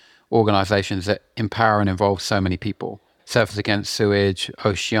run organizations that empower and involve so many people. Surfers Against Sewage,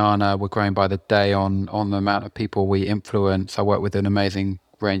 Oceana, we're growing by the day on the amount of people we influence. I work with an amazing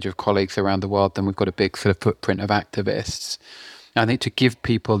range of colleagues around the world, and we've got a big sort of footprint of activists. I think to give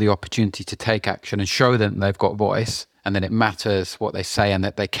people the opportunity to take action and show them they've got voice, and that it matters what they say, and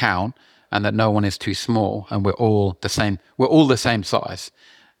that they count, and that no one is too small, and we're all the same size,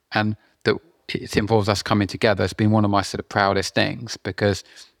 and that it involves us coming together. It's been one of my sort of proudest things, because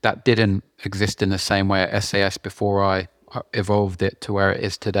that didn't exist in the same way at SAS before I evolved it to where it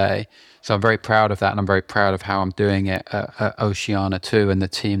is today. So I'm very proud of that, and I'm very proud of how I'm doing it at Oceana too, and the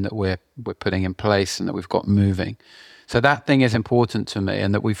team that we're putting in place and that we've got moving. So that thing is important to me,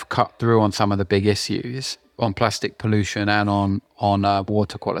 and that we've cut through on some of the big issues on plastic pollution and on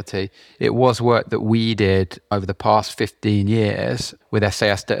water quality. It was work that we did over the past 15 years with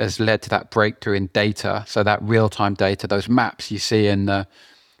SAS that has led to that breakthrough in data. So that real-time data, those maps you see in the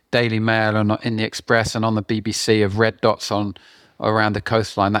Daily Mail and in the Express and on the BBC of red dots around the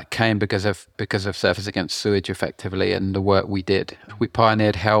coastline, that came because of Surfers Against Sewage effectively, and the work we did. We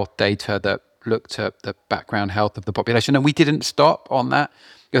pioneered health data that looked at the background health of the population, and we didn't stop on that.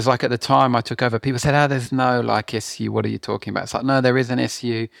 It was like at the time I took over, people said, there's no issue. What are you talking about? It's like, no, there is an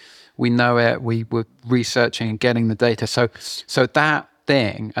issue. We know it. We were researching and getting the data. So that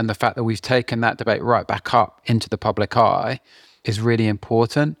thing, and the fact that we've taken that debate right back up into the public eye, is really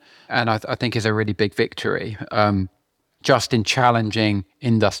important. And I think is a really big victory, just in challenging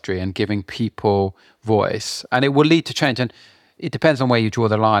industry and giving people voice. And it will lead to change. And it depends on where you draw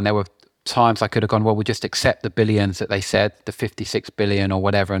the line. There were times I could have gone, well, we'll just accept the billions that they said, the 56 billion or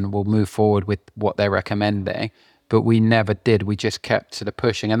whatever, and we'll move forward with what they're recommending. But we never did. We just kept sort of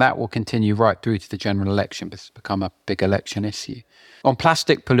pushing, and that will continue right through to the general election. It's become a big election issue. On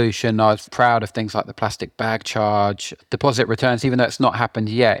plastic pollution, I was proud of things like the plastic bag charge, deposit returns. Even though it's not happened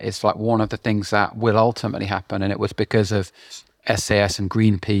yet, it's like one of the things that will ultimately happen. And it was because of SAS and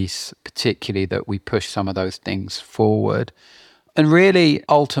Greenpeace particularly that we pushed some of those things forward. And really,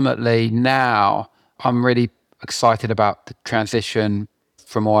 ultimately, now I'm really excited about the transition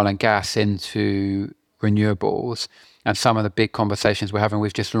from oil and gas into renewables, and some of the big conversations we're having.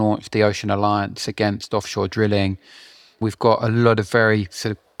 We've just launched the Ocean Alliance against offshore drilling. We've got a lot of very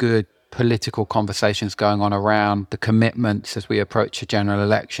sort of good political conversations going on around the commitments as we approach a general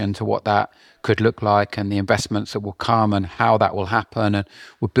election to what that could look like and the investments that will come and how that will happen. And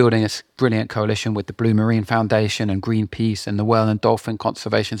we're building this brilliant coalition with the Blue Marine Foundation and Greenpeace and the Whale and Dolphin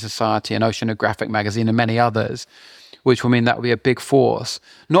Conservation Society and Oceanographic Magazine and many others, which will mean that will be a big force,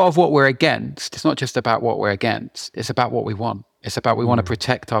 not of what we're against. It's not just about what we're against. It's about what we want. It's about we want to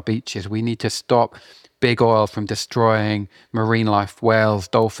protect our beaches. We need to stop big oil from destroying marine life, whales,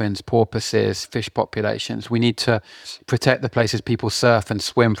 dolphins, porpoises, fish populations. We need to protect the places people surf and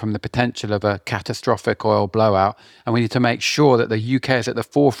swim from the potential of a catastrophic oil blowout. And we need to make sure that the UK is at the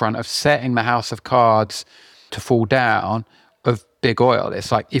forefront of setting the house of cards to fall down of big oil.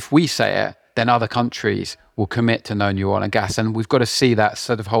 It's like, if we say it, then other countries will commit to no new oil and gas. And we've got to see that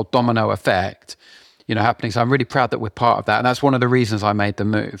sort of whole domino effect, happening. So I'm really proud that we're part of that. And that's one of the reasons I made the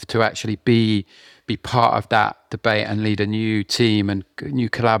move, to actually be part of that debate and lead a new team and new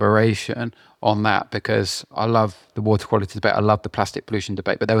collaboration on that, because I love the water quality debate. I love the plastic pollution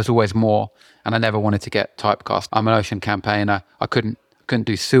debate, but there was always more. And I never wanted to get typecast. I'm an ocean campaigner. I couldn't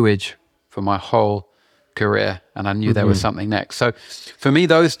do sewage for my whole career. And I knew there was something next. So for me,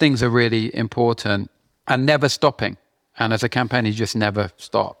 those things are really important, and never stopping. And as a campaigner, you just never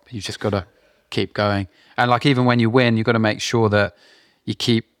stop. You just got to keep going. And like, even when you win, you've got to make sure that you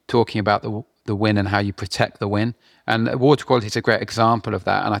keep talking about the win and how you protect the win. And water quality is a great example of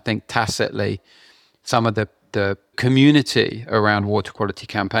that. And I think tacitly, some of the community around water quality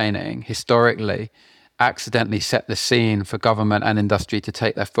campaigning historically accidentally set the scene for government and industry to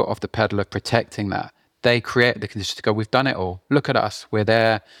take their foot off the pedal of protecting that. They create the conditions to go, we've done it all. Look at us. We're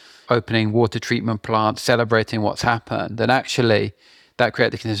there opening water treatment plants, celebrating what's happened. And actually, that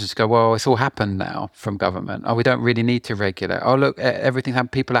created the conditions to go, well, it's all happened now from government. Oh, we don't really need to regulate. Oh, look, everything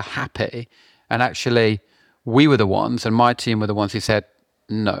happened. People are happy. And actually, we were the ones, and my team were the ones who said,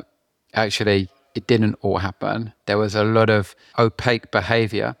 no, actually, it didn't all happen. There was a lot of opaque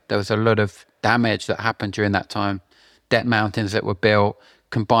behavior. There was a lot of damage that happened during that time. Debt mountains that were built,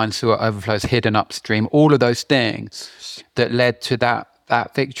 combined sewer overflows hidden upstream, all of those things that led to that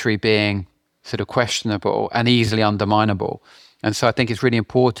victory being sort of questionable and easily underminable. And so I think it's really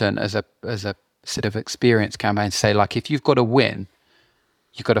important as a sort of experienced campaign to say, like, if you've got to win,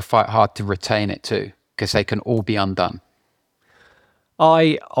 you've got to fight hard to retain it too, because they can all be undone.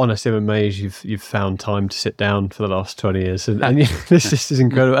 I honestly am amazed you've found time to sit down for the last 20 years. And this is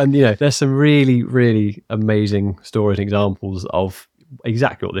incredible. And, there's some really, really amazing stories and examples of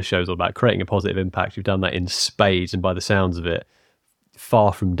exactly what this show is all about, creating a positive impact. You've done that in spades, and by the sounds of it,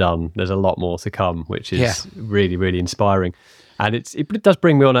 far from done. There's a lot more to come, which is really, really inspiring. And it does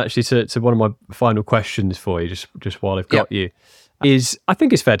bring me on actually to one of my final questions for you, just while I've got you, is I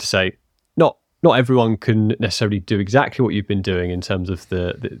think it's fair to say not everyone can necessarily do exactly what you've been doing in terms of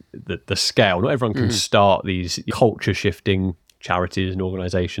the scale. Not everyone can start these culture shifting charities and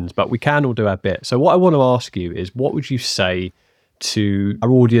organisations, but we can all do our bit. So what I want to ask you is, what would you say to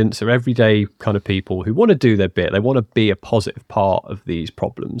our audience, or everyday kind of people who want to do their bit? They want to be a positive part of these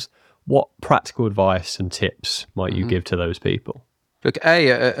problems. What practical advice and tips might you give to those people? Look,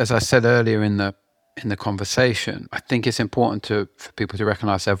 as I said earlier in the conversation, I think it's important for people to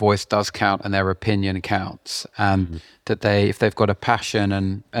recognise their voice does count and their opinion counts, and that if they've got a passion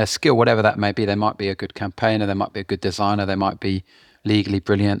and a skill, whatever that may be, they might be a good campaigner, they might be a good designer, they might be legally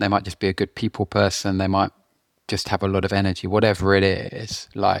brilliant, they might just be a good people person, they might just have a lot of energy, whatever it is.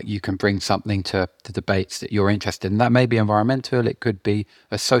 Like, you can bring something to debates that you're interested in. That may be environmental, it could be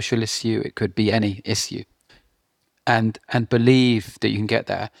a social issue, it could be any issue. And believe that you can get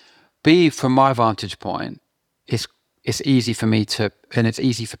there. From my vantage point, it's easy for me and it's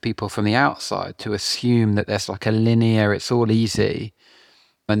easy for people from the outside to assume that there's like a linear, it's all easy.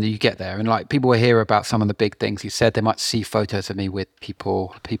 And you get there, and like, people will hear about some of the big things you said. They might see photos of me with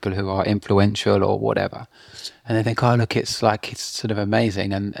people who are influential or whatever, and they think, oh, look, it's sort of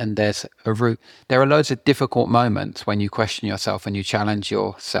amazing. And there's a route. There are loads of difficult moments when you question yourself and you challenge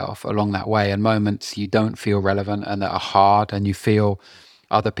yourself along that way, and moments you don't feel relevant and that are hard, and you feel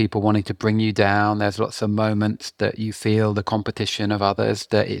other people wanting to bring you down. There's lots of moments that you feel the competition of others,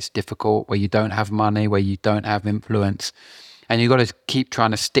 that it's difficult, where you don't have money, where you don't have influence. And you've got to keep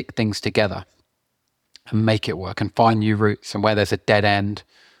trying to stick things together and make it work and find new routes. And where there's a dead end,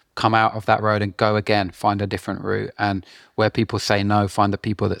 come out of that road and go again, find a different route. And where people say no, find the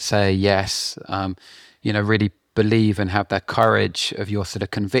people that say yes. Really believe and have that courage of your sort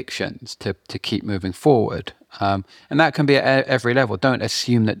of convictions to keep moving forward. And that can be at every level. Don't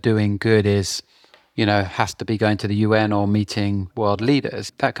assume that doing good is, has to be going to the UN or meeting world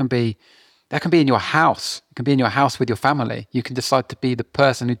leaders. That can be That can be in your house. It can be in your house with your family. You can decide to be the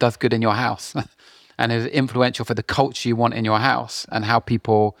person who does good in your house and is influential for the culture you want in your house and how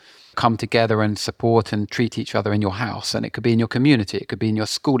people come together and support and treat each other in your house. And it could be in your community. It could be in your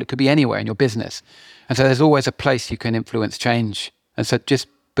school. It could be anywhere in your business. And so there's always a place you can influence change. And so just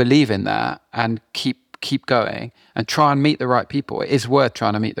believe in that and keep going and try and meet the right people. It is worth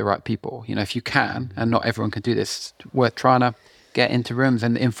trying to meet the right people. You know, if you can, and not everyone can do this, it's worth trying to get into rooms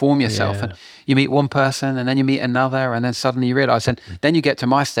and inform yourself. Yeah. And you meet one person and then you meet another and then suddenly you realize, and then you get to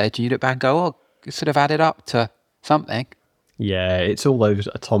my stage and you look back and go, oh, it sort of added up to something. Yeah, it's all those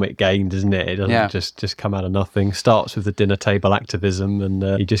atomic gains, isn't it? It doesn't just come out of nothing. Starts with the dinner table activism and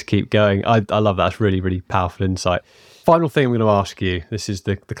you just keep going. I love that. It's really, really powerful insight. Final thing I'm going to ask you, this is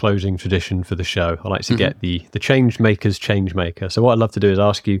the closing tradition for the show. I like to get the change maker's change maker. So what I'd love to do is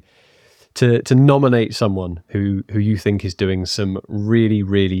ask you to nominate someone who you think is doing some really,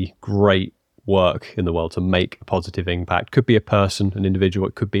 really great work in the world to make a positive impact. Could be a person, an individual,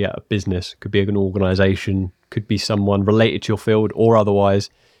 it could be a business, it could be an organization, could be someone related to your field or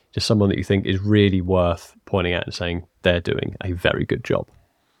otherwise, just someone that you think is really worth pointing out and saying they're doing a very good job.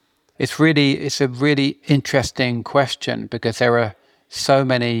 It's a really interesting question because there are so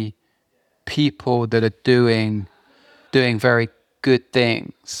many people that are doing very good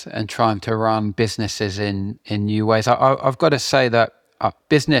things and trying to run businesses in new ways. I've got to say that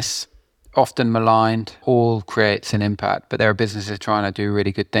business, often maligned, all creates an impact, but there are businesses trying to do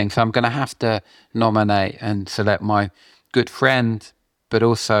really good things. So I'm going to have to nominate and select my good friend, but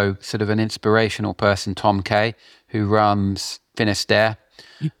also sort of an inspirational person, Tom Kay, who runs Finisterre,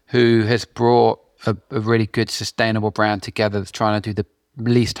 who has brought a really good sustainable brand together that's trying to do the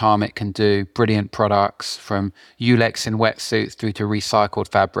least harm it can do, brilliant products from Ulex in wetsuits through to recycled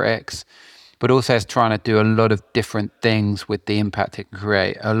fabrics, but also is trying to do a lot of different things with the impact it can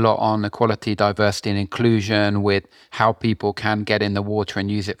create, a lot on equality, diversity and inclusion, with how people can get in the water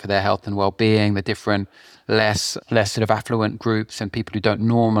and use it for their health and well-being, the different less sort of affluent groups and people who don't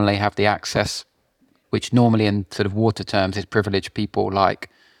normally have the access, which normally in sort of water terms is privileged people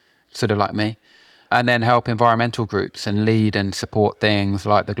like me. And then help environmental groups and lead and support things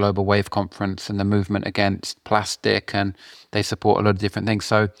like the Global Wave Conference and the movement against plastic, and they support a lot of different things.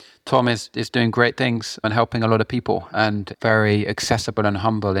 So Tom is doing great things and helping a lot of people and very accessible and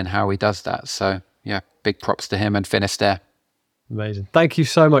humble in how he does that. So yeah, big props to him and Finisterre. Amazing. Thank you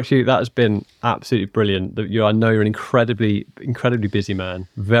so much, Hugh. That has been absolutely brilliant. I know you're an incredibly, incredibly busy man.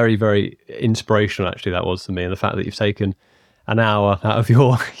 Very, very inspirational, actually, that was for me. And the fact that you've taken an hour out of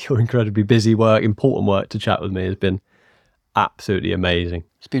your incredibly busy work, important work, to chat with me has been absolutely amazing.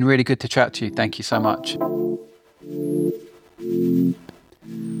 It's been really good to chat to you. Thank you so much.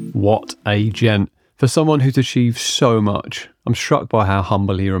 What a gent. For someone who's achieved so much, I'm struck by how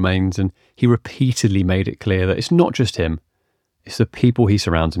humble he remains, and he repeatedly made it clear that it's not just him, it's the people he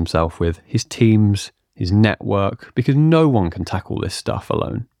surrounds himself with, his teams, his network, because no one can tackle this stuff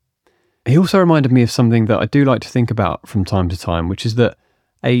alone. He also reminded me of something that I do like to think about from time to time, which is that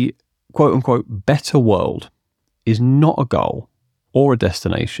a quote-unquote better world is not a goal or a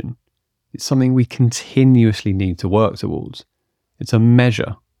destination. It's something we continuously need to work towards. It's a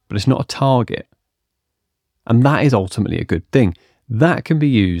measure, but it's not a target. And that is ultimately a good thing. That can be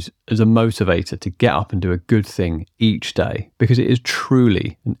used as a motivator to get up and do a good thing each day, because it is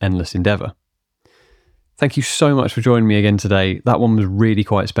truly an endless endeavour. Thank you so much for joining me again today. That one was really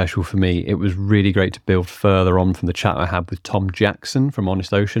quite special for me. It was really great to build further on from the chat I had with Tom Jackson from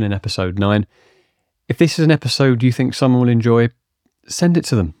Honest Ocean in episode 9. If this is an episode you think someone will enjoy, send it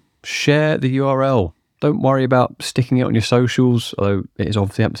to them. Share the URL. Don't worry about sticking it on your socials, although it is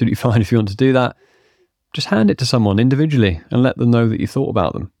obviously absolutely fine if you want to do that. Just hand it to someone individually and let them know that you thought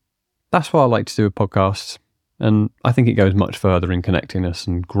about them. That's what I like to do with podcasts, and I think it goes much further in connecting us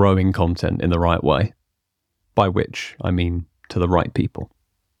and growing content in the right way. By which I mean to the right people.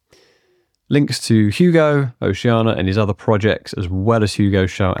 Links to Hugo, Oceana and his other projects, as well as Hugo's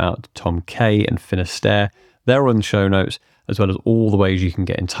shout out to Tom Kay and Finisterre, they're on the show notes, as well as all the ways you can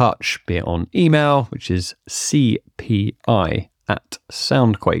get in touch, be it on email, which is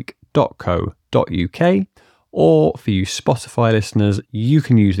cpi@soundquake.co.uk, or for you Spotify listeners, you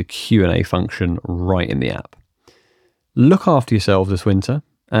can use the Q&A function right in the app. Look after yourselves this winter,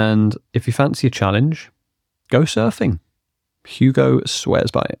 and if you fancy a challenge, go surfing. Hugo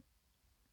swears by it.